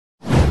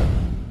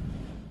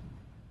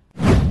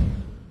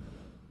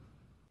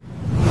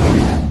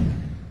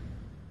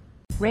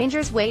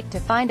Rangers wait to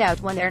find out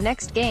when their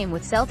next game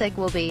with Celtic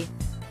will be.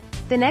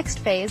 The next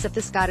phase of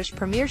the Scottish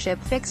Premiership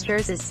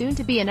fixtures is soon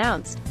to be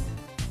announced.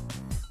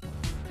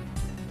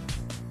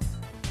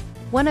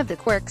 One of the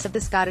quirks of the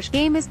Scottish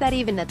game is that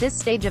even at this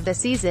stage of the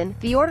season,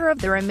 the order of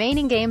the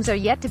remaining games are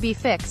yet to be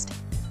fixed.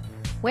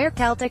 Where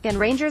Celtic and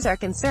Rangers are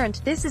concerned,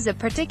 this is a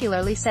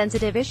particularly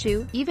sensitive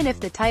issue, even if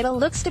the title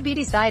looks to be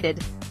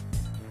decided.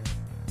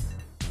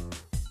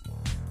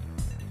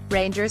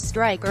 Rangers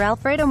striker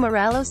Alfredo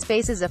Morelos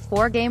faces a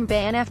 4-game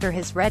ban after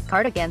his red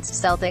card against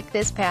Celtic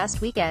this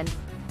past weekend.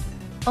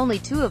 Only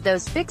 2 of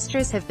those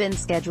fixtures have been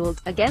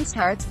scheduled, against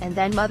Hearts, and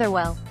then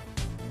Motherwell.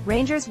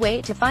 Rangers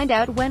wait to find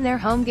out when their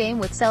home game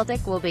with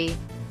Celtic will be.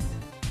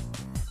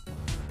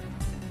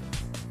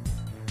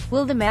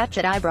 Will the match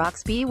at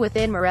Ibrox be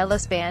within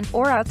Morelos' ban,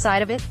 or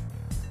outside of it?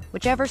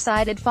 Whichever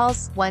side it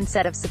falls, one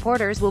set of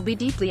supporters will be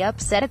deeply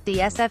upset at the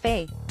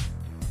SFA.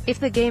 If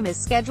the game is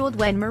scheduled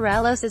when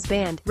Morelos is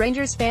banned,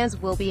 Rangers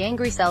fans will be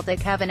angry. Celtic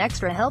have an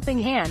extra helping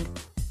hand.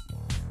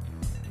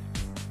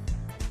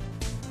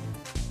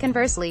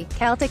 Conversely,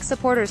 Celtic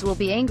supporters will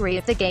be angry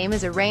if the game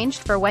is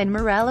arranged for when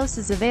Morelos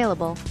is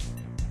available.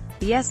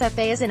 The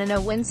SFA is in a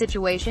no-win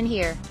situation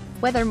here.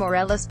 Whether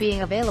Morelos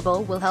being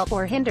available will help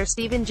or hinder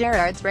Steven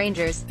Gerrard's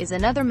Rangers, is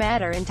another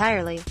matter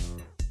entirely.